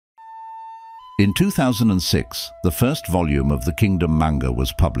In 2006, the first volume of the Kingdom manga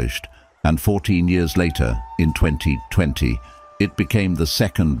was published, and 14 years later, in 2020, it became the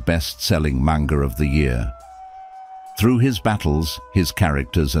second best-selling manga of the year. Through his battles, his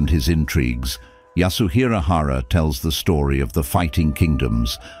characters and his intrigues, Yasuhiro Hara tells the story of the fighting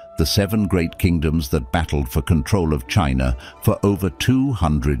kingdoms, the 7 great kingdoms that battled for control of China for over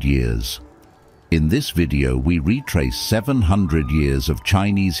 200 years. In this video, we retrace 700 years of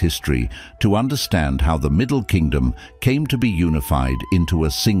Chinese history to understand how the Middle Kingdom came to be unified into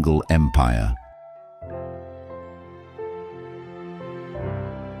a single empire.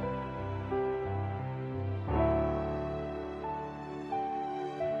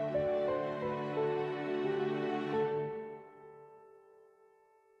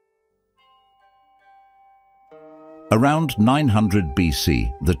 Around 900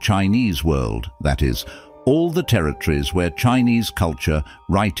 BC, the Chinese world, that is, all the territories where Chinese culture,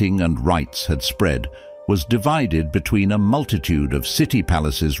 writing and rites had spread, was divided between a multitude of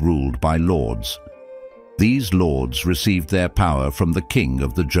city-palaces ruled by lords. These lords received their power from the king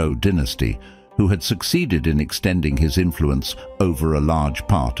of the Zhou dynasty, who had succeeded in extending his influence over a large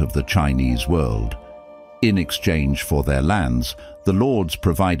part of the Chinese world. In exchange for their lands, the lords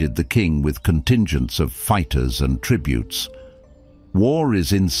provided the king with contingents of fighters and tributes. War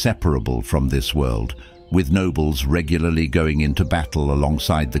is inseparable from this world, with nobles regularly going into battle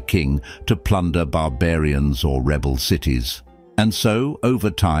alongside the king to plunder barbarians or rebel cities. And so, over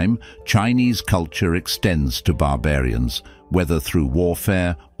time, Chinese culture extends to barbarians, whether through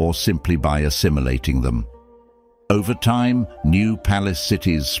warfare or simply by assimilating them. Over time, new palace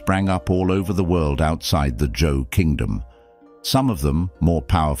cities sprang up all over the world outside the Zhou kingdom. Some of them, more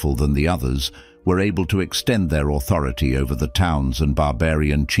powerful than the others, were able to extend their authority over the towns and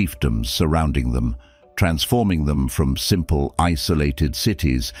barbarian chiefdoms surrounding them, transforming them from simple, isolated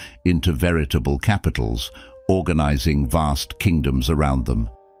cities into veritable capitals, organizing vast kingdoms around them.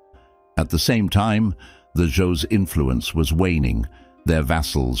 At the same time, the Zhou's influence was waning, their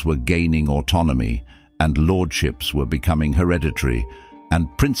vassals were gaining autonomy, and lordships were becoming hereditary,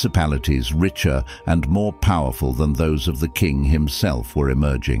 and principalities richer and more powerful than those of the king himself were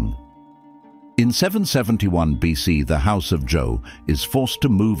emerging. In 771 BC, the House of Zhou is forced to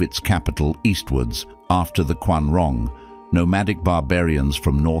move its capital eastwards after the Quanrong. Nomadic barbarians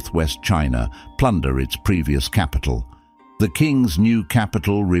from northwest China plunder its previous capital. The king's new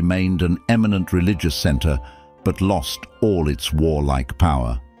capital remained an eminent religious center, but lost all its warlike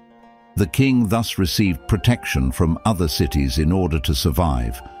power. The king thus received protection from other cities in order to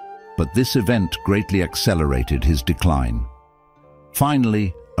survive, but this event greatly accelerated his decline.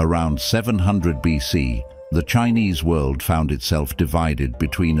 Finally, around 700 BC, the Chinese world found itself divided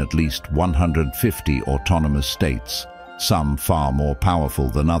between at least 150 autonomous states, some far more powerful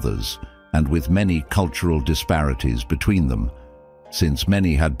than others, and with many cultural disparities between them, since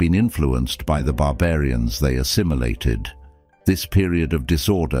many had been influenced by the barbarians they assimilated. This period of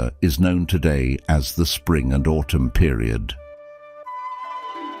disorder is known today as the Spring and Autumn period.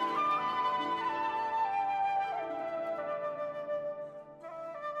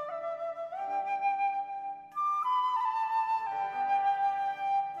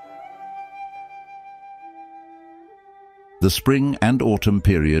 The Spring and Autumn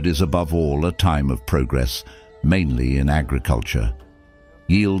period is above all a time of progress, mainly in agriculture.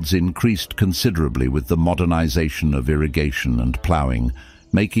 Yields increased considerably with the modernization of irrigation and ploughing,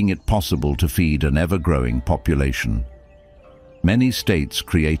 making it possible to feed an ever-growing population. Many states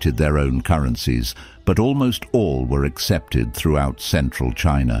created their own currencies, but almost all were accepted throughout central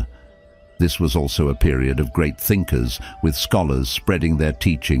China. This was also a period of great thinkers, with scholars spreading their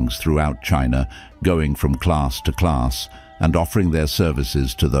teachings throughout China, going from class to class, and offering their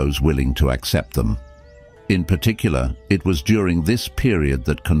services to those willing to accept them. In particular, it was during this period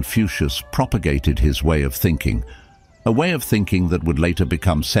that Confucius propagated his way of thinking, a way of thinking that would later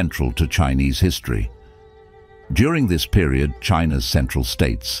become central to Chinese history. During this period, China's central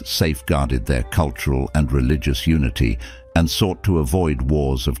states safeguarded their cultural and religious unity and sought to avoid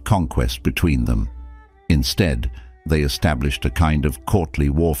wars of conquest between them. Instead, they established a kind of courtly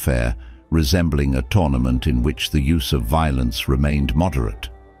warfare, resembling a tournament in which the use of violence remained moderate.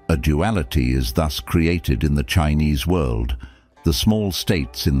 A duality is thus created in the Chinese world. The small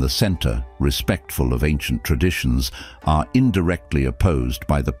states in the center, respectful of ancient traditions, are indirectly opposed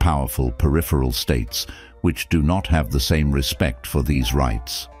by the powerful peripheral states, which do not have the same respect for these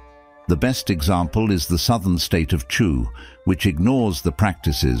rights. The best example is the southern state of Zhou, which ignores the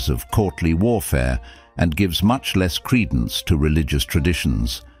practices of courtly warfare and gives much less credence to religious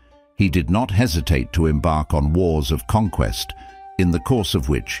traditions. He did not hesitate to embark on wars of conquest, in the course of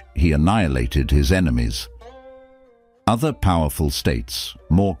which he annihilated his enemies. Other powerful states,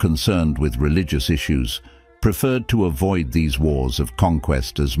 more concerned with religious issues, preferred to avoid these wars of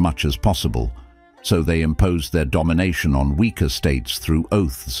conquest as much as possible, so they imposed their domination on weaker states through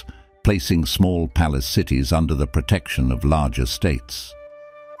oaths, placing small palace cities under the protection of larger states.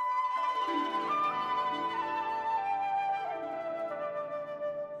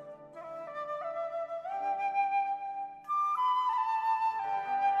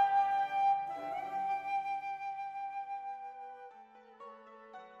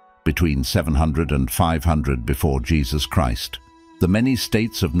 Between 700 and 500 before Jesus Christ, the many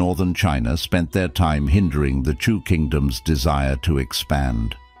states of northern China spent their time hindering the Zhou kingdom's desire to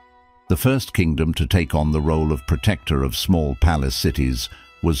expand. The first kingdom to take on the role of protector of small palace cities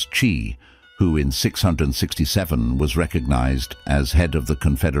was Qi, who in 667 was recognized as head of the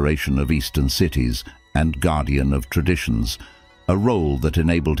Confederation of Eastern Cities and guardian of traditions, a role that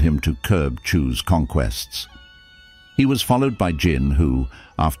enabled him to curb Zhou's conquests. He was followed by Jin, who,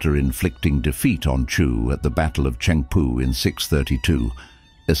 after inflicting defeat on Zhou at the Battle of Chengpu in 632,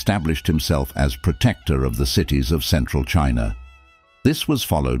 established himself as protector of the cities of central China. This was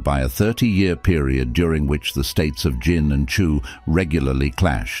followed by a 30-year period during which the states of Jin and Zhou regularly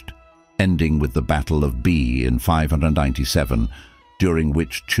clashed, ending with the Battle of Bi in 597, during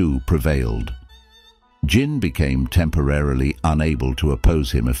which Zhou prevailed. Jin became temporarily unable to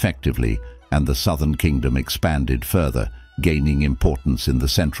oppose him effectively, and the southern kingdom expanded further, gaining importance in the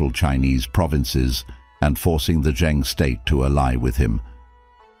central Chinese provinces and forcing the Zheng state to ally with him.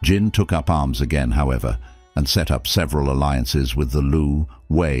 Jin took up arms again, however, and set up several alliances with the Lu,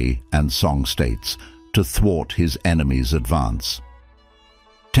 Wei, and Song states to thwart his enemies' advance.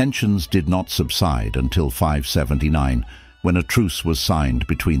 Tensions did not subside until 579, when a truce was signed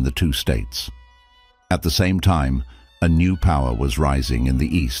between the two states. At the same time, a new power was rising in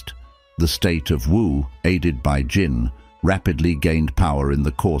the east. The state of Wu, aided by Jin, rapidly gained power in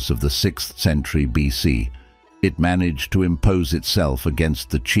the course of the 6th century BC. It managed to impose itself against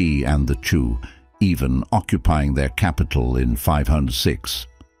the Qi and the Zhou, even occupying their capital in 506.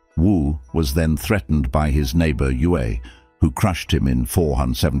 Wu was then threatened by his neighbor Yue, who crushed him in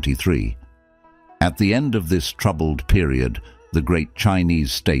 473. At the end of this troubled period, the great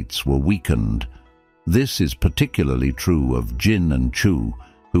Chinese states were weakened. This is particularly true of Jin and Zhou,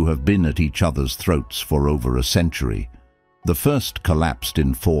 who have been at each other's throats for over a century. The first collapsed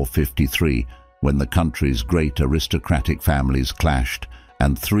in 453, when the country's great aristocratic families clashed,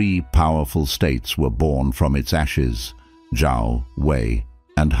 and 3 powerful states were born from its ashes: Zhou, Wei,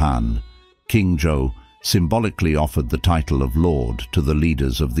 and Han. King Zhou symbolically offered the title of Lord to the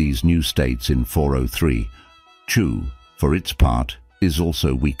leaders of these new states in 403. Zhou, for its part, is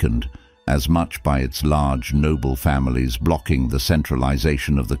also weakened, as much by its large noble families blocking the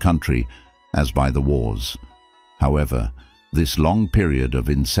centralization of the country as by the wars. However, this long period of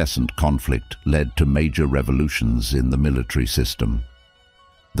incessant conflict led to major revolutions in the military system.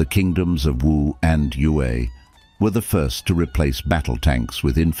 The kingdoms of Wu and Yue were the first to replace battle tanks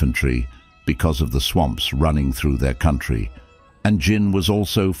with infantry because of the swamps running through their country, and Jin was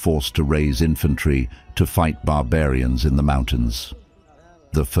also forced to raise infantry to fight barbarians in the mountains.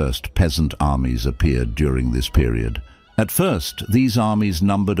 The first peasant armies appeared during this period. At first, these armies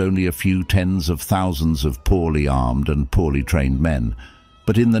numbered only a few tens of thousands of poorly armed and poorly trained men,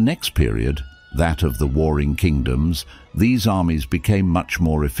 but in the next period, that of the warring kingdoms, these armies became much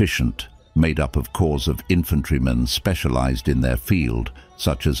more efficient, made up of corps of infantrymen specialized in their field,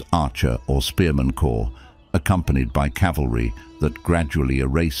 such as archer or spearman corps, accompanied by cavalry that gradually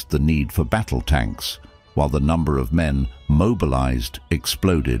erased the need for battle tanks, while the number of men mobilized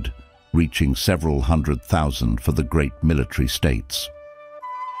exploded, reaching several 100,000 for the great military states.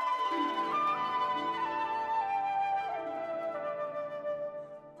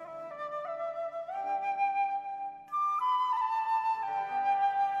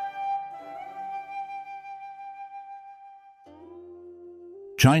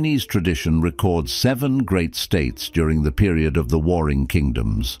 Chinese tradition records 7 great states during the period of the warring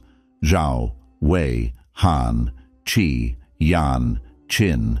kingdoms: Zhou, Wei, Han, Qi, Yan,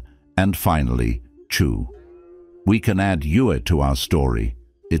 Qin, and finally, Zhou. We can add Yue to our story.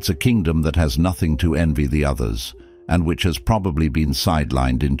 It's a kingdom that has nothing to envy the others, and which has probably been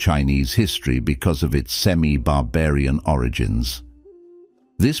sidelined in Chinese history because of its semi-barbarian origins.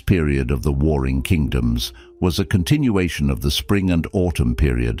 This period of the warring kingdoms was a continuation of the spring and autumn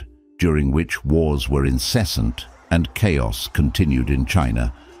period, during which wars were incessant and chaos continued in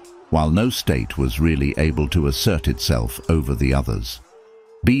China, while no state was really able to assert itself over the others.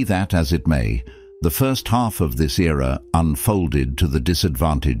 Be that as it may, The first half of this era unfolded to the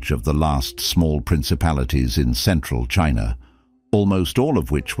disadvantage of the last small principalities in central China, almost all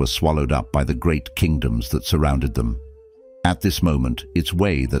of which were swallowed up by the great kingdoms that surrounded them. At this moment, it's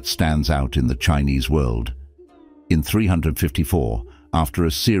Wei that stands out in the Chinese world. In 354, after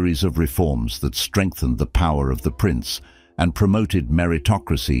a series of reforms that strengthened the power of the prince and promoted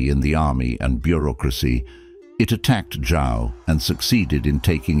meritocracy in the army and bureaucracy, it attacked Zhou and succeeded in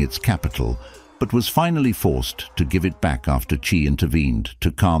taking its capital, but was finally forced to give it back after Qi intervened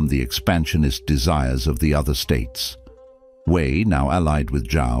to calm the expansionist desires of the other states. Wei, now allied with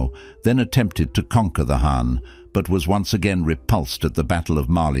Zhou, then attempted to conquer the Han, but was once again repulsed at the Battle of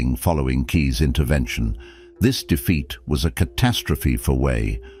Maling following Qi's intervention. This defeat was a catastrophe for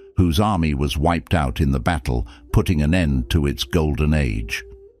Wei, whose army was wiped out in the battle, putting an end to its golden age.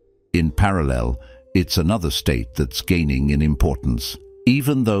 In parallel, it's another state that's gaining in importance,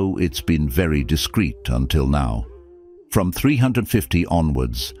 even though it's been very discreet until now. From 350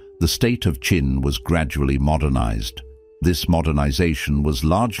 onwards, the state of Qin was gradually modernized. This modernization was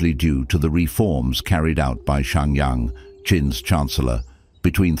largely due to the reforms carried out by Xiangyang, Qin's chancellor,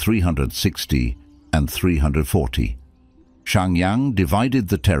 between 360 and 340. Xiangyang divided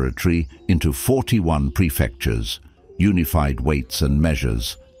the territory into 41 prefectures, unified weights and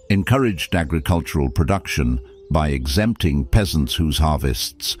measures, encouraged agricultural production by exempting peasants whose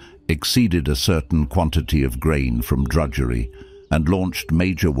harvests exceeded a certain quantity of grain from drudgery, and launched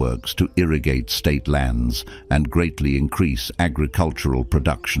major works to irrigate state lands and greatly increase agricultural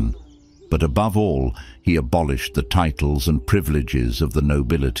production. But above all, he abolished the titles and privileges of the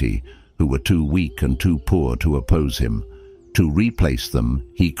nobility, who were too weak and too poor to oppose him. To replace them,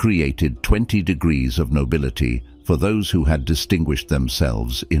 he created 20 degrees of nobility for those who had distinguished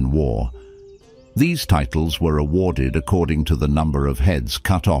themselves in war. These titles were awarded according to the number of heads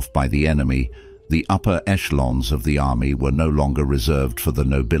cut off by the enemy. The upper echelons of the army were no longer reserved for the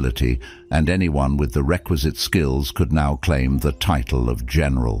nobility, and anyone with the requisite skills could now claim the title of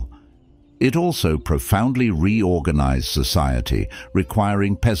general. It also profoundly reorganized society,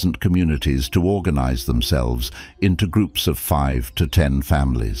 requiring peasant communities to organize themselves into groups of 5 to 10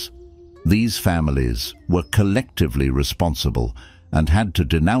 families. These families were collectively responsible and had to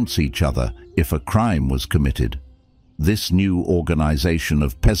denounce each other if a crime was committed. This new organization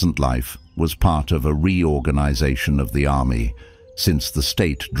of peasant life was part of a reorganization of the army, since the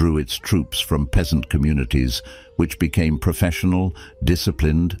state drew its troops from peasant communities which became professional,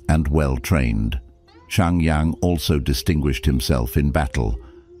 disciplined, and well-trained. Xiangyang also distinguished himself in battle.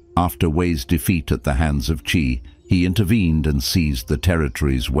 After Wei's defeat at the hands of Qi, he intervened and seized the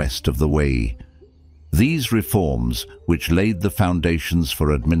territories west of the Wei. These reforms, which laid the foundations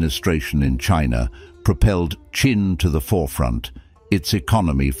for administration in China, propelled Qin to the forefront. Its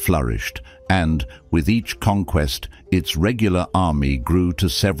economy flourished, and, with each conquest, its regular army grew to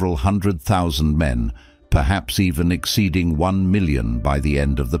several 100,000 men, perhaps even exceeding 1 million by the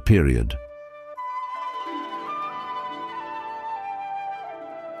end of the period.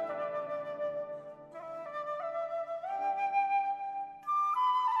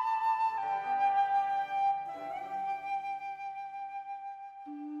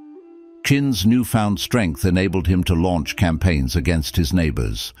 Qin's newfound strength enabled him to launch campaigns against his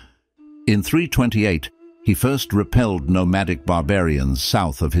neighbors. In 328, he first repelled nomadic barbarians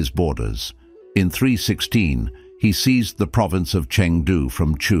south of his borders. In 316, he seized the province of Chengdu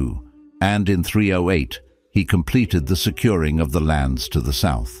from Chu, and in 308, he completed the securing of the lands to the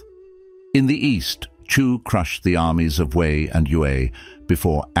south. In the east, Chu crushed the armies of Wei and Yue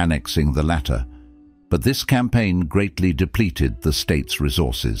before annexing the latter, but this campaign greatly depleted the state's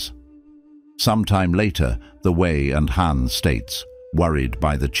resources. Sometime later, the Wei and Han states, worried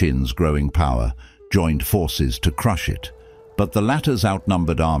by the Qin's growing power, joined forces to crush it, but the latter's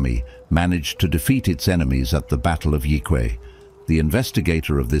outnumbered army managed to defeat its enemies at the Battle of Yikui. The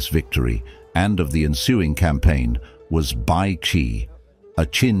investigator of this victory and of the ensuing campaign was Bai Qi, a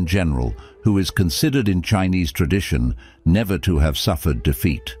Qin general who is considered in Chinese tradition never to have suffered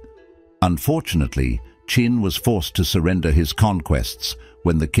defeat. Unfortunately, Qin was forced to surrender his conquests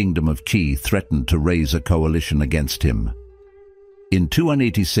when the kingdom of Qi threatened to raise a coalition against him. In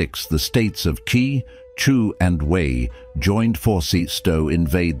 286, the states of Qi, Chu, and Wei joined forces to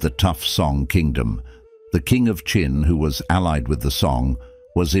invade the tough Song kingdom. The king of Qin, who was allied with the Song,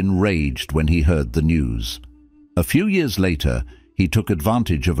 was enraged when he heard the news. A few years later, he took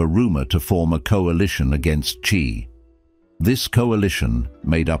advantage of a rumor to form a coalition against Qi. This coalition,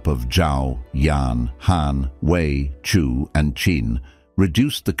 made up of Zhou, Yan, Han, Wei, Chu, and Qin,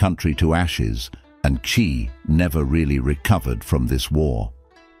 reduced the country to ashes, and Qi never really recovered from this war.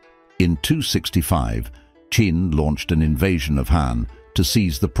 In 265, Qin launched an invasion of Han to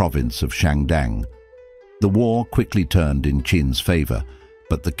seize the province of Shandong. The war quickly turned in Qin's favor,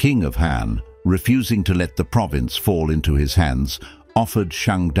 but the king of Han, refusing to let the province fall into his hands, offered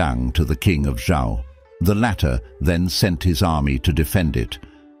Shandong to the king of Zhou. The latter then sent his army to defend it,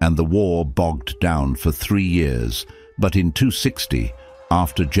 and the war bogged down for 3 years. But in 260,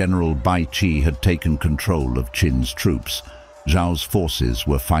 after General Bai Qi had taken control of Qin's troops, Zhou's forces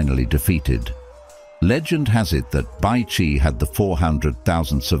were finally defeated. Legend has it that Bai Qi had the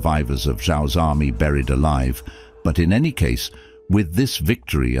 400,000 survivors of Zhou's army buried alive, but in any case, with this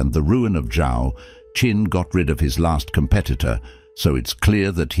victory and the ruin of Zhou, Qin got rid of his last competitor, so it's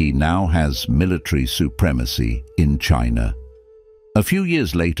clear that he now has military supremacy in China. A few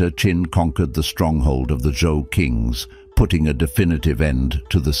years later, Qin conquered the stronghold of the Zhou kings, putting a definitive end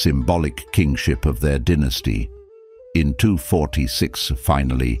to the symbolic kingship of their dynasty. In 246,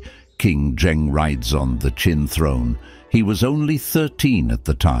 finally, King Zheng rides on the Qin throne. He was only 13 at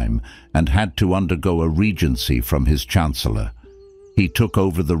the time and had to undergo a regency from his chancellor. He took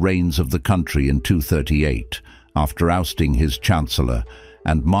over the reins of the country in 238, after ousting his chancellor,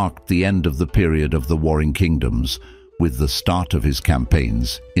 and marked the end of the period of the Warring Kingdoms with the start of his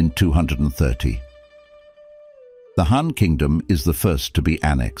campaigns in 230. The Han Kingdom is the first to be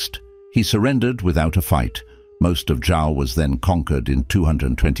annexed. He surrendered without a fight. Most of Zhou was then conquered in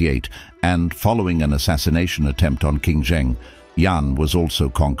 228, and following an assassination attempt on King Zheng, Yan was also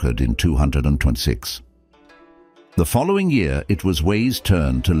conquered in 226. The following year, it was Wei's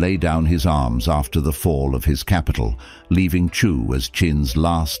turn to lay down his arms after the fall of his capital, leaving Chu as Qin's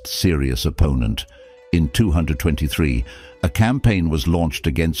last serious opponent. In 223, a campaign was launched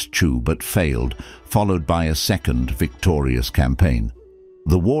against Chu but failed, followed by a second victorious campaign.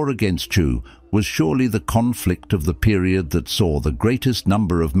 The war against Chu was surely the conflict of the period that saw the greatest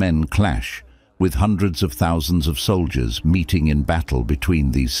number of men clash, with hundreds of thousands of soldiers meeting in battle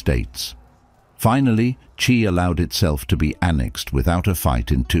between these states. Finally, Qi allowed itself to be annexed without a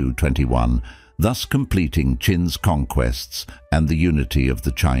fight in 221, thus completing Qin's conquests and the unity of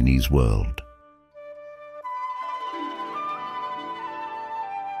the Chinese world.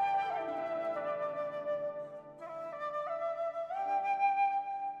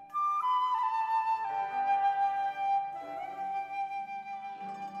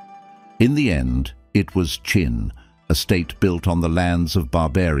 In the end, it was Qin, a state built on the lands of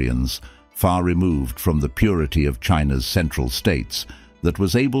barbarians, far removed from the purity of China's central states, that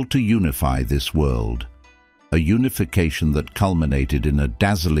was able to unify this world. A unification that culminated in a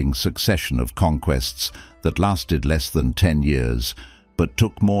dazzling succession of conquests that lasted less than 10 years, but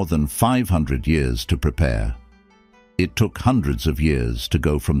took more than 500 years to prepare. It took hundreds of years to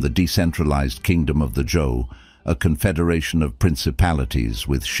go from the decentralized kingdom of the Zhou, a confederation of principalities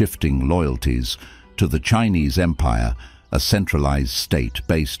with shifting loyalties, to the Chinese Empire, a centralized state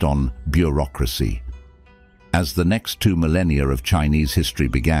based on bureaucracy. As the next 2 millennia of Chinese history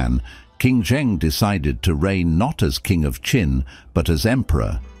began, King Zheng decided to reign not as King of Qin, but as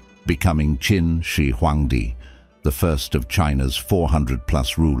Emperor, becoming Qin Shi Huangdi, the first of China's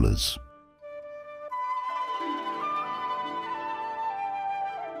 400-plus rulers.